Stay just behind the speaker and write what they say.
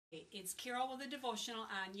It's Carol with a devotional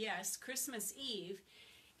on, yes, Christmas Eve,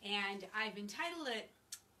 and I've entitled it,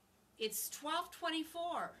 It's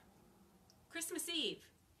 12:24, Christmas Eve.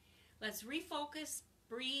 Let's refocus,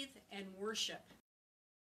 breathe, and worship.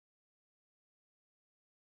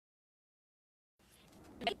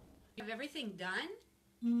 You have everything done?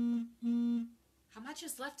 How much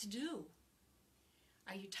is left to do?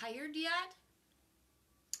 Are you tired yet?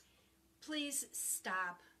 Please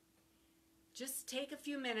stop. Just take a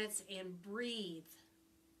few minutes and breathe.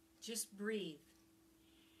 Just breathe.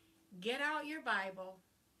 Get out your Bible,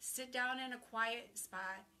 sit down in a quiet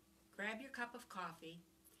spot, grab your cup of coffee,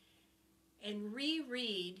 and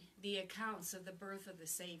reread the accounts of the birth of the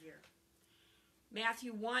Savior.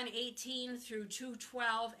 Matthew 1:18 through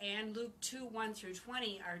 2:12 and Luke 2:1 through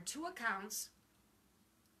 20 are two accounts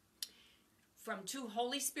from two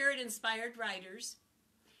Holy Spirit inspired writers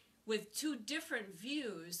with two different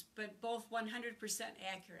views, but both 100%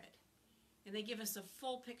 accurate. And they give us a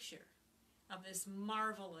full picture of this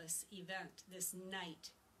marvelous event, this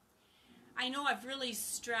night. I know I've really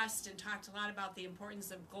stressed and talked a lot about the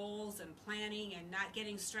importance of goals and planning and not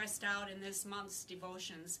getting stressed out in this month's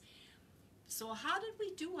devotions. So how did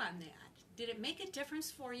we do on that? Did it make a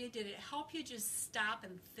difference for you? Did it help you just stop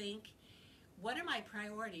and think, what are my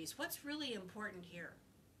priorities? What's really important here?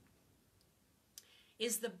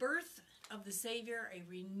 Is the birth of the Savior a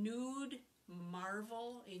renewed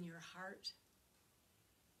marvel in your heart?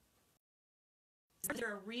 Is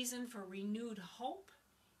there a reason for renewed hope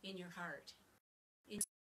in your heart?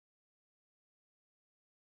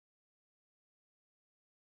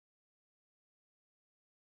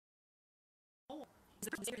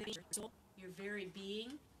 Your very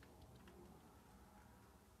being?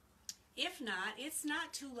 If not, it's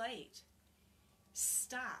not too late.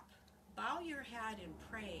 Stop. Bow your head and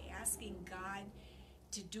pray, asking God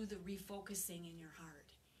to do the refocusing in your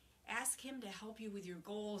heart. Ask Him to help you with your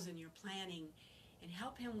goals and your planning, and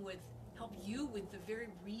help you with the very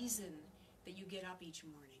reason that you get up each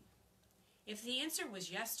morning. If the answer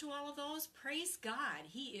was yes to all of those, praise God.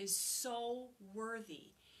 He is so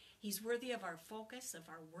worthy. He's worthy of our focus, of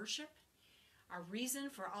our worship, our reason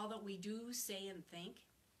for all that we do, say, and think.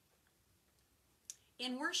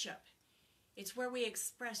 In worship, it's where we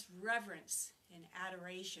express reverence and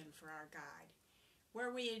adoration for our God,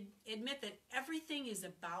 where we admit that everything is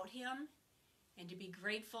about Him and to be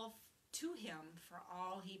grateful to Him for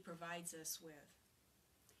all He provides us with.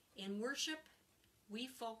 In worship, we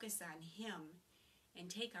focus on Him and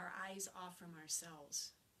take our eyes off from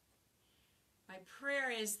ourselves. My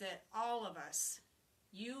prayer is that all of us,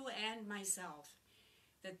 you and myself,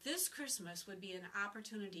 that this Christmas would be an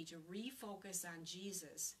opportunity to refocus on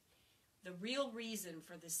Jesus, the real reason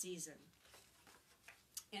for the season.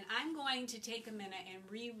 And I'm going to take a minute and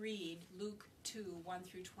reread Luke 2:1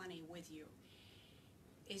 through 20 with you.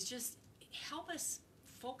 It's just help us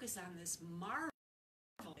focus on this marvel.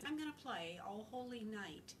 I'm going to play O Holy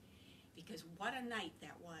Night, because what a night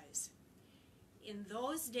that was. In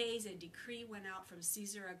those days, a decree went out from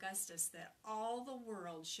Caesar Augustus that all the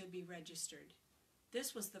world should be registered.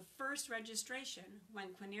 This was the first registration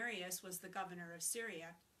when Quirinius was the governor of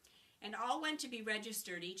Syria, and all went to be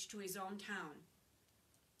registered, each to his own town.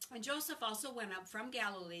 And Joseph also went up from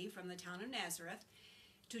Galilee, from the town of Nazareth,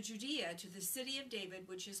 to Judea, to the city of David,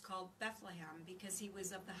 which is called Bethlehem, because he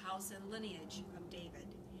was of the house and lineage of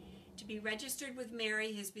David, to be registered with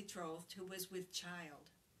Mary, his betrothed, who was with child.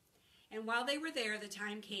 And while they were there, the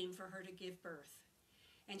time came for her to give birth.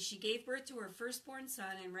 And she gave birth to her firstborn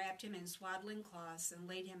son, and wrapped him in swaddling cloths, and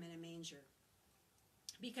laid him in a manger,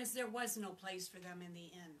 because there was no place for them in the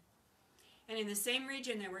inn. And in the same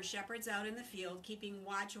region there were shepherds out in the field, keeping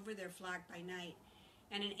watch over their flock by night.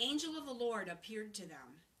 And an angel of the Lord appeared to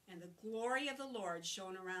them, and the glory of the Lord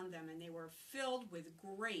shone around them, and they were filled with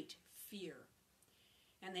great fear.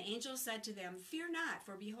 And the angel said to them, "Fear not,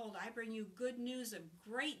 for behold, I bring you good news of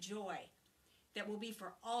great joy that will be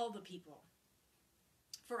for all the people.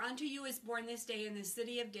 For unto you is born this day in the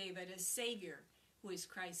city of David a Savior, who is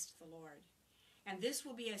Christ the Lord. And this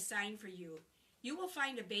will be a sign for you. You will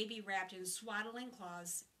find a baby wrapped in swaddling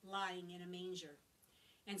cloths, lying in a manger."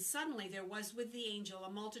 And suddenly there was with the angel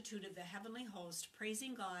a multitude of the heavenly host,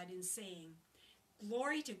 praising God and saying,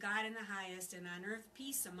 "Glory to God in the highest, and on earth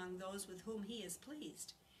peace among those with whom He is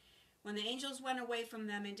pleased." When the angels went away from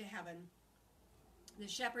them into heaven, the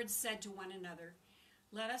shepherds said to one another,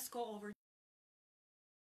 "Let us go over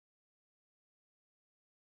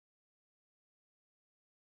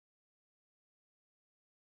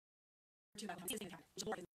to Bethlehem."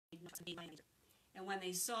 And when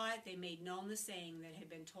they saw it, they made known the saying that had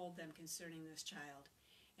been told them concerning this child.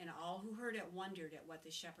 and all who heard it wondered at what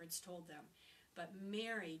the shepherds told them. But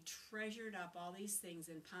Mary treasured up all these things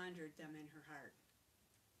and pondered them in her heart.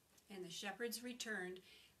 And the shepherds returned,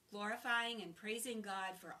 glorifying and praising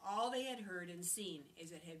God for all they had heard and seen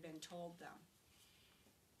as it had been told them.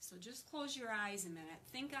 So just close your eyes a minute.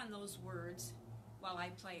 Think on those words while I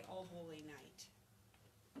play O Holy Night.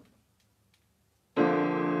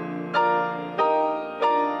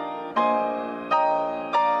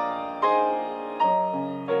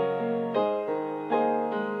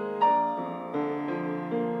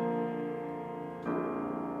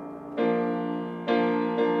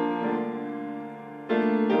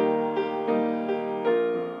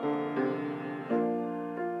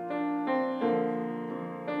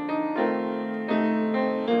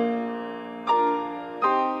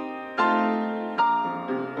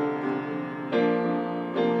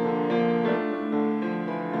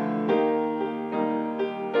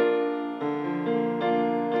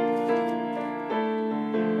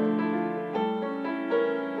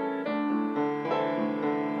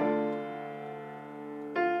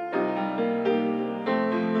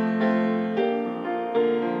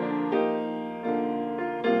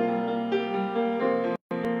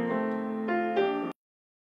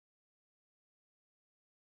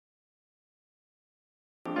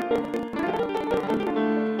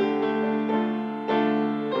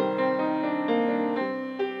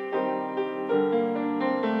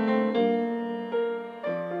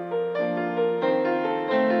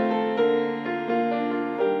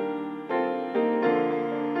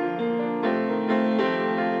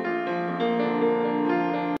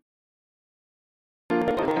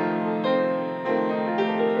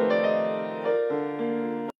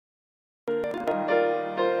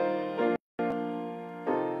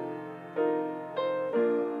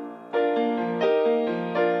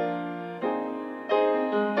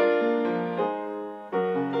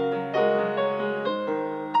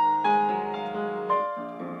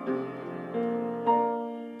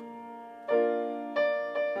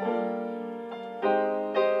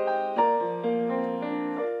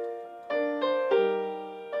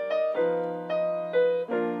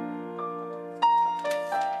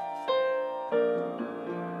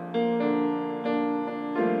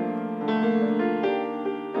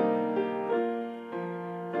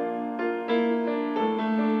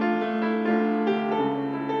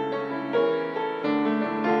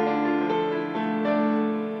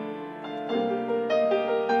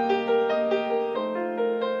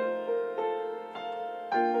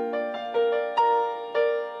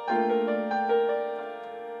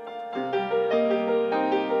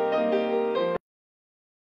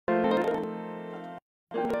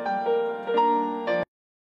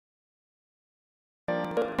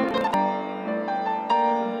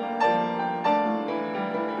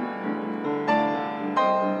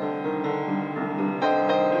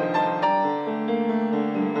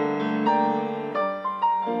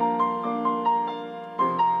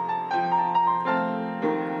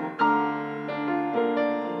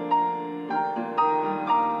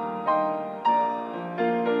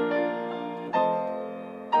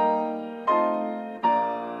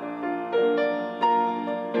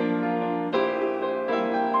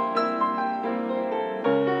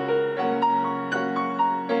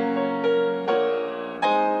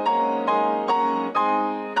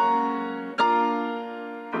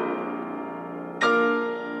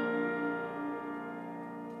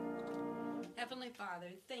 Heavenly Father,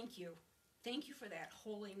 thank you. Thank you for that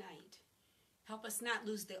holy night. Help us not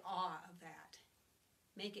lose the awe of that.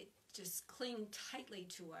 Make it just cling tightly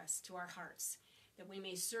to us, to our hearts, that we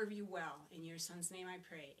may serve you well. In your Son's name I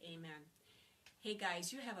pray. Amen. Hey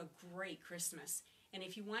guys, you have a great Christmas. And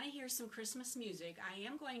if you want to hear some Christmas music, I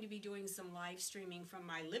am going to be doing some live streaming from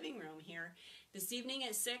my living room here this evening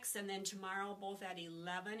at 6 and then tomorrow both at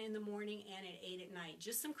 11 in the morning and at 8 at night.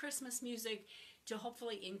 Just some Christmas music to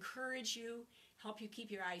hopefully encourage you, help you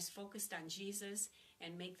keep your eyes focused on Jesus,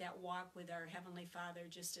 and make that walk with our Heavenly Father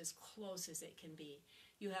just as close as it can be.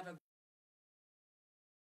 You have a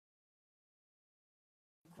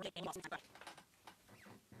great day.